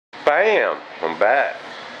Bam! I'm back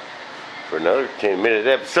for another 10-minute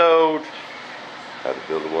episode. How to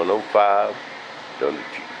build a 105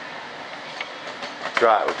 thunderchief.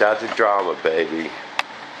 Try it without the drama, baby.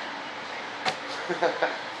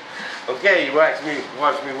 Okay, you watch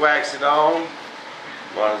me wax it on.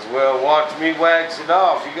 Might as well watch me wax it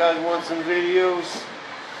off. You guys want some videos?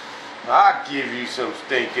 I'll give you some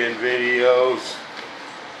stinking videos.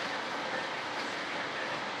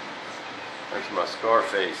 That's my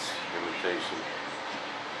Scarface imitation.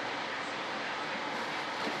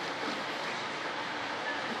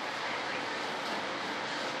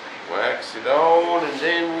 Wax it on and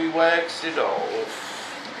then we wax it off.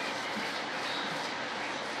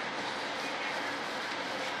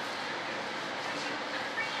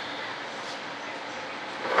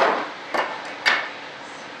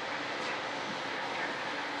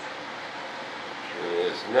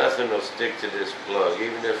 Nothing will stick to this plug,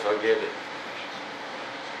 even if I get it,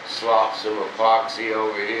 slop some epoxy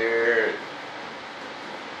over here, and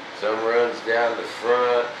some runs down the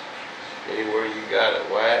front, anywhere you got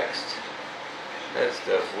it waxed, that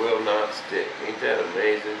stuff will not stick. Ain't that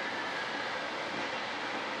amazing?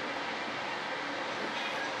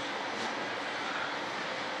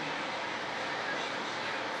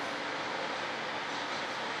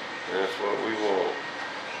 That's what we want.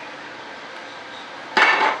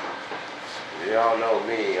 Y'all know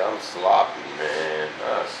me, I'm sloppy, man.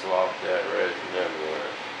 I slop that resin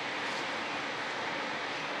everywhere.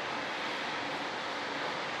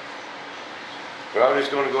 But I'm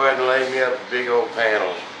just going to go ahead and lay me up a big old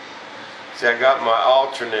panel. See, I got my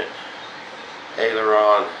alternate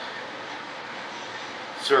aileron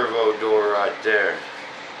servo door right there.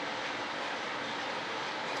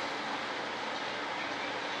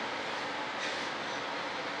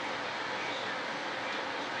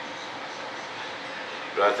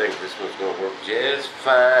 But I think this one's going to work just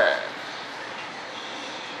fine.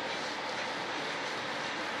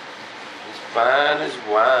 As fine as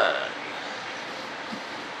wine.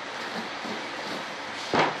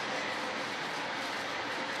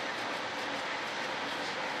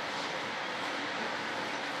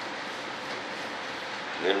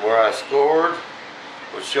 And then where I scored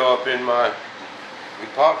will show up in my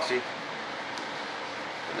epoxy.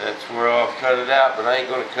 And that's where I'll cut it out, but I ain't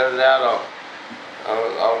going to cut it out.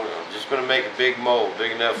 I'm just going to make a big mold,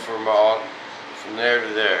 big enough for from there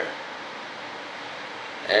to there.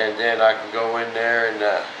 And then I can go in there and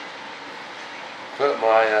put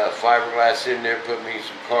my fiberglass in there, put me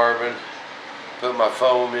some carbon, put my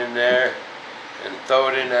foam in there, and throw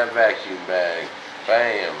it in that vacuum bag.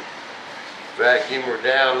 Bam! Vacuum her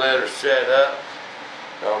down, let her set up.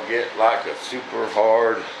 I'll get like a super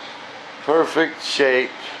hard, perfect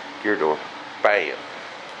shaped gear door. Bam!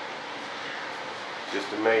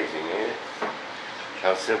 Just amazing, ain't it?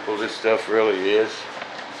 How simple this stuff really is.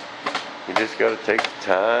 You just got to take the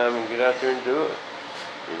time and get out there and do it.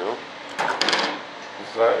 You know?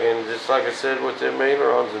 Just like I said with them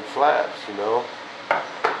ailerons and flaps, you know?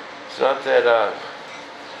 It's not that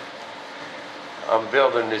I'm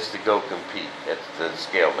building this to go compete at the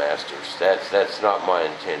Scale Masters. That's not my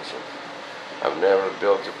intention. I've never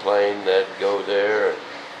built a plane that go there.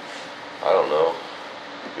 I don't know.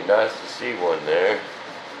 It'd be nice to see one there.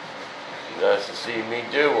 It'd be nice to see me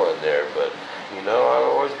do one there, but you know, I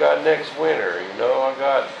always got next winter. You know,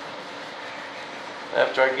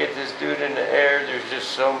 after I get this dude in the air, there's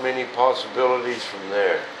just so many possibilities from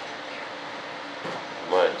there.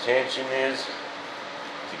 My intention is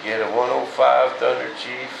to get a 105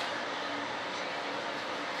 thunderchief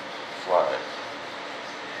flying.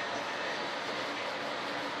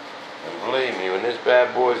 And believe me, when this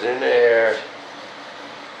bad boy's in the air,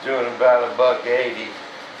 doing about $180,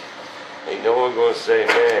 ain't no one gonna say,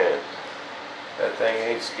 man, that thing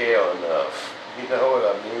ain't scale enough. You know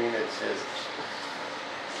what I mean? It's just,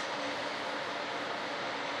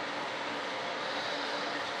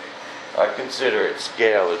 I consider it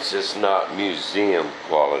scale. It's just not museum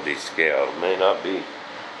quality scale. It may not be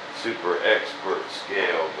super expert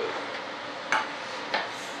scale, but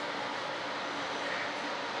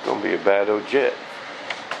it's gonna be a bad old jet.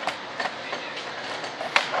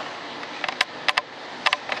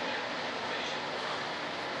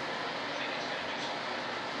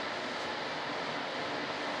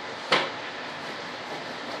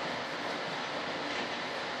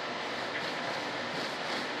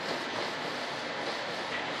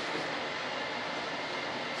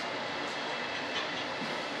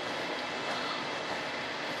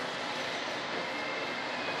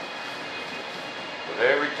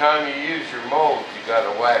 Every time you use your molds, you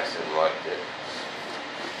gotta wax them like this.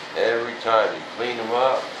 Every time you clean them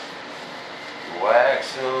up,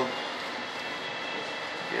 wax them.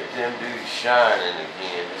 Get them dudes shining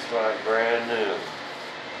again, just like brand new.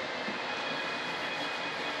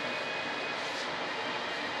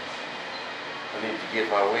 I need to get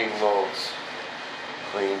my wing bolts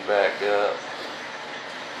cleaned back up.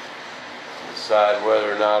 Decide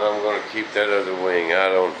whether or not I'm going to keep that other wing.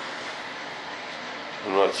 I'm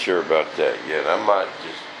not sure about that yet. I might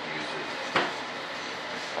just use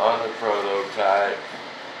it on the prototype.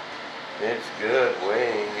 It's good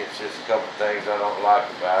wing. It's just a couple things I don't like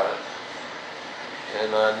about it,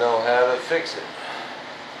 and I know how to fix it.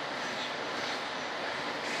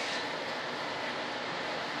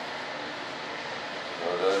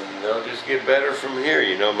 So they'll just get better from here.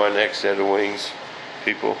 You know, my next set of wings,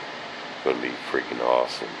 people, going to be freaking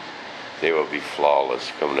awesome. They will be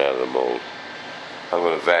flawless coming out of the mold. I'm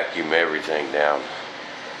going to vacuum everything down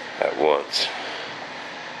at once,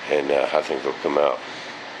 and I think they'll come out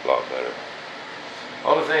a lot better.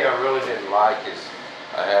 Only thing I really didn't like is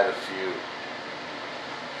I had a few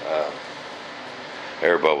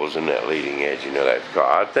air bubbles in that leading edge. You know,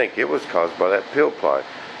 I think it was caused by that pill ply,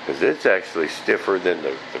 because it's actually stiffer than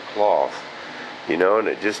the cloth, you know, and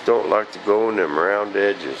it just don't like to go in them round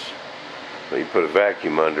edges. When you put a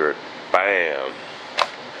vacuum under it, bam,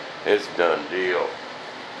 it's done deal.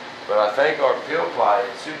 But I think our pill ply,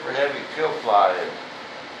 it's super heavy pill ply, and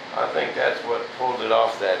I think that's what pulled it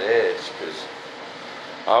off that edge, because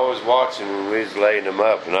I was watching when we was laying them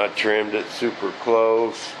up, and I trimmed it super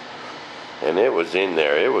close, and it was in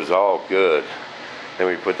there. It was all good. Then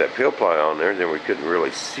we put that pill ply on there, and then we couldn't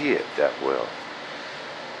really see it that well,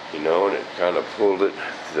 you know, and it kind of pulled it.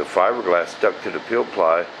 The fiberglass stuck to the pill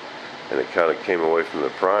ply, and it kind of came away from the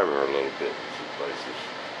primer a little bit in some places.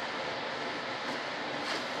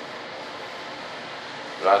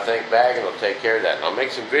 But I think bagging will take care of that. And I'll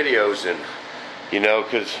make some videos, and you know,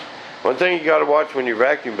 because one thing you got to watch when you're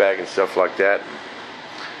vacuum bagging stuff like that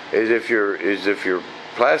is if your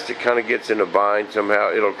plastic kind of gets in a bind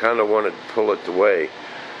somehow, it'll kind of want to pull it away.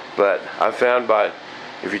 But I found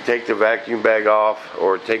if you take the vacuum bag off,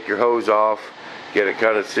 or take your hose off, get it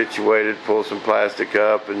kind of situated, pull some plastic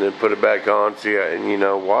up, and then put it back on, see, and you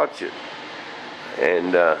know, watch it,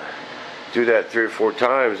 and do that 3 or 4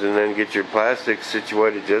 times, and then get your plastic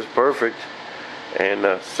situated just perfect, and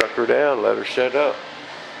suck her down, let her set up.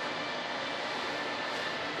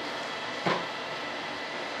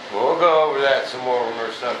 We'll go over that some more when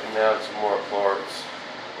we're sucking down some more parts.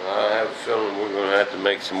 I have a feeling we're going to have to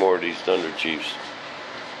make some more of these thunderchiefs.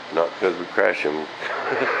 Not because we crash them,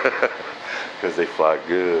 because they fly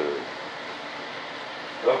good.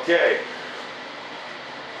 Okay.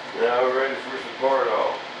 Now we're ready for some part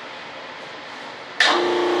off.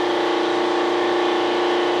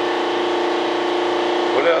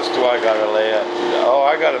 What else do I gotta lay out today? Oh,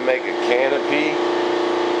 I gotta make a canopy,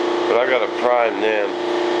 but I gotta prime them.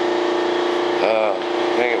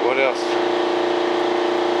 Dang it, what else?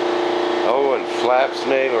 Oh, and flaps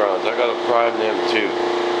and ailerons. I gotta prime them too.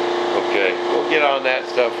 Okay, we'll get on that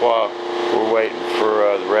stuff while we're waiting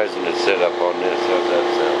for the resin to set up on this. How's that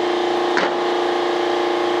sound?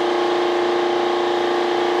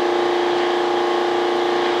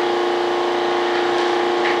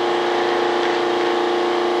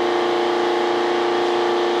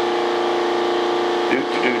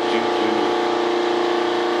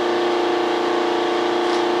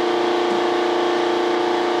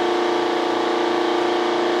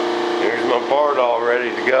 Here's my part all ready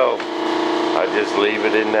to go. I just leave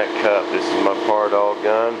it in that cup. This is my part all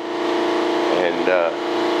gun, and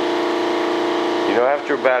you know,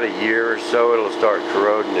 after about a year or so, it'll start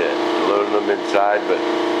corroding the aluminum inside. But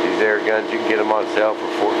these air guns, you can get them on sale for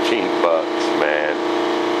 $14, man.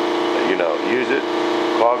 You know, use it,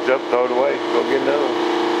 clogs up, throw it away, go get another one.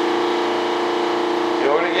 You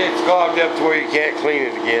know, when it gets clogged up to where you can't clean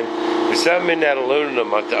it again, there's something in that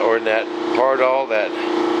aluminum, or in that part all that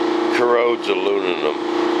corrodes aluminum.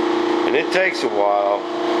 And it takes a while,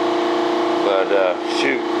 but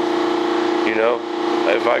shoot, you know,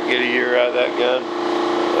 if I get a year out of that gun,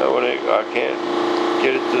 when I can't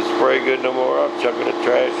get it to spray good no more, I'll chuck it in the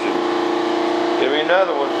trash and give me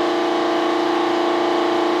another one.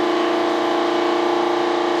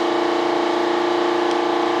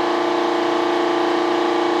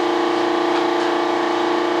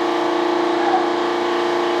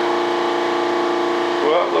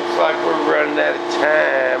 Well, it looks like we're running out of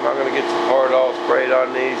time. I'm going to get the part all sprayed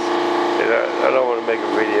on these. And I don't want to make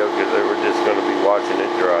a video because we're just going to be watching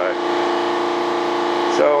it dry.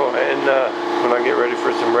 So, and when I get ready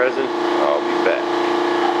for some resin, I'll be back.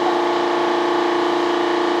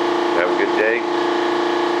 Have a good day.